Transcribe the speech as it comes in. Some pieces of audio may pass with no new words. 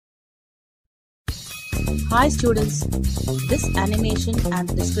Hi students, this animation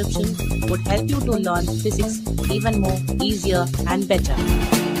and description would help you to learn physics even more easier and better.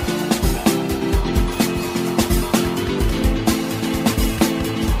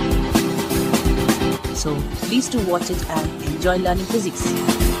 So please do watch it and enjoy learning physics.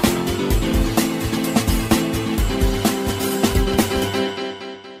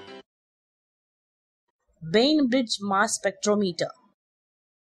 Bainbridge Mass Spectrometer.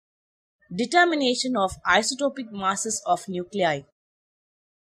 Determination of isotopic masses of nuclei.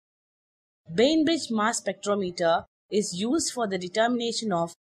 Bainbridge Mass Spectrometer is used for the determination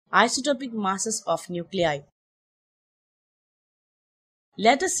of isotopic masses of nuclei.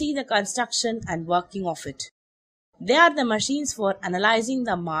 Let us see the construction and working of it. They are the machines for analyzing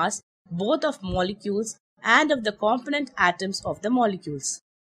the mass both of molecules and of the component atoms of the molecules.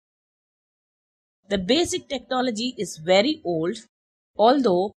 The basic technology is very old,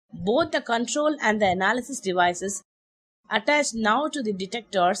 although both the control and the analysis devices attached now to the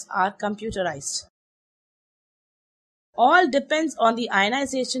detectors are computerized. All depends on the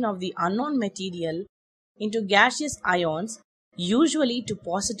ionization of the unknown material into gaseous ions, usually to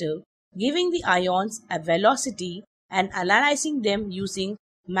positive, giving the ions a velocity and analyzing them using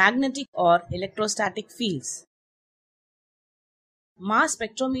magnetic or electrostatic fields. Mass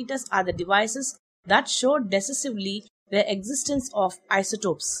spectrometers are the devices that show decisively the existence of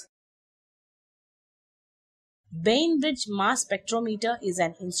isotopes. Bainbridge Mass Spectrometer is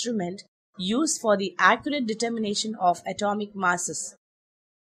an instrument used for the accurate determination of atomic masses.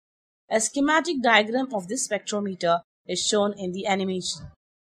 A schematic diagram of this spectrometer is shown in the animation.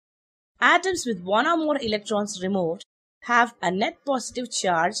 Atoms with one or more electrons removed have a net positive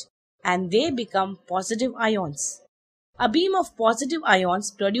charge and they become positive ions. A beam of positive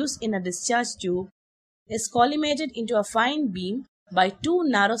ions produced in a discharge tube is collimated into a fine beam by two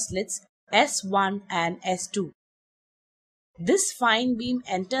narrow slits S1 and S2. This fine beam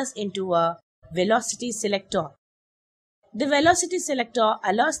enters into a velocity selector. The velocity selector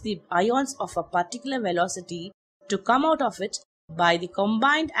allows the ions of a particular velocity to come out of it by the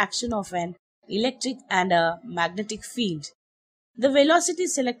combined action of an electric and a magnetic field. The velocity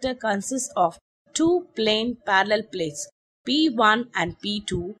selector consists of two plane parallel plates P1 and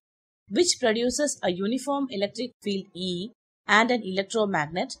P2, which produces a uniform electric field E and an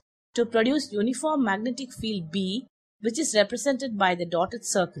electromagnet to produce uniform magnetic field B, which is represented by the dotted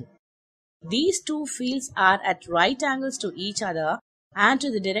circle. These two fields are at right angles to each other and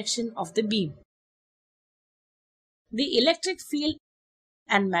to the direction of the beam. The electric field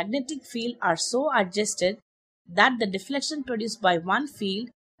and magnetic field are so adjusted that the deflection produced by one field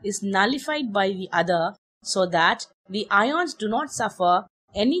is nullified by the other so that the ions do not suffer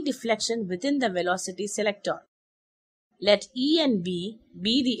any deflection within the velocity selector. Let E and B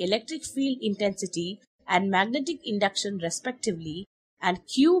be the electric field intensity and magnetic induction respectively, and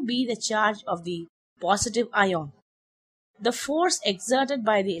Q be the charge of the positive ion. The force exerted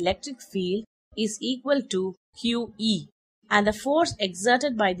by the electric field is equal to QE, and the force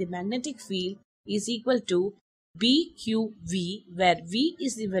exerted by the magnetic field is equal to BQV, where V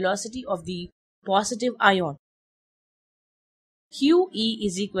is the velocity of the positive ion. QE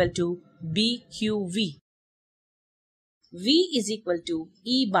is equal to BQV. V is equal to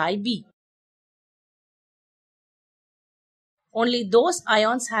E by B. Only those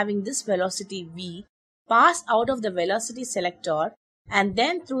ions having this velocity V pass out of the velocity selector and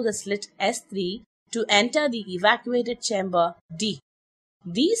then through the slit S3 to enter the evacuated chamber D.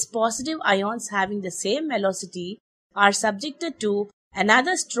 These positive ions having the same velocity are subjected to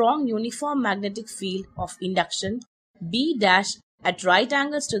another strong uniform magnetic field of induction B' at right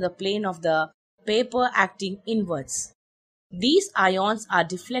angles to the plane of the paper acting inwards. These ions are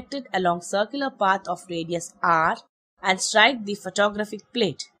deflected along circular path of radius r and strike the photographic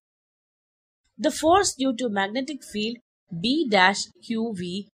plate. The force due to magnetic field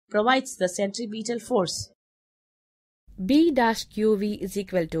B'QV provides the centripetal force. B'QV is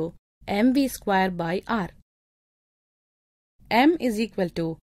equal to mv square by r. M is equal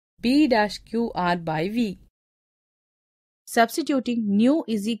to B'QR by V. Substituting nu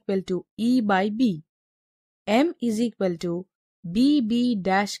is equal to E by B. M is equal to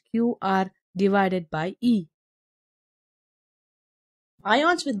BB'QR divided by E.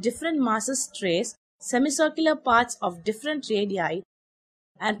 Ions with different masses trace semicircular paths of different radii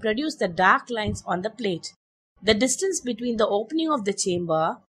and produce the dark lines on the plate. The distance between the opening of the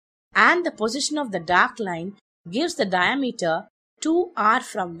chamber and the position of the dark line gives the diameter 2r,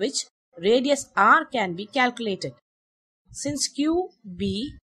 from which radius r can be calculated. Since Q,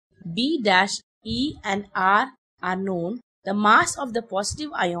 B, B', E and R are known, the mass of the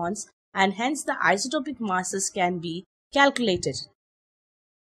positive ions and hence the isotopic masses can be calculated.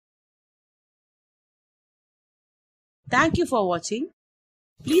 Thank you for watching.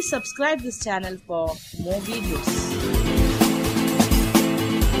 Please subscribe this channel for more videos.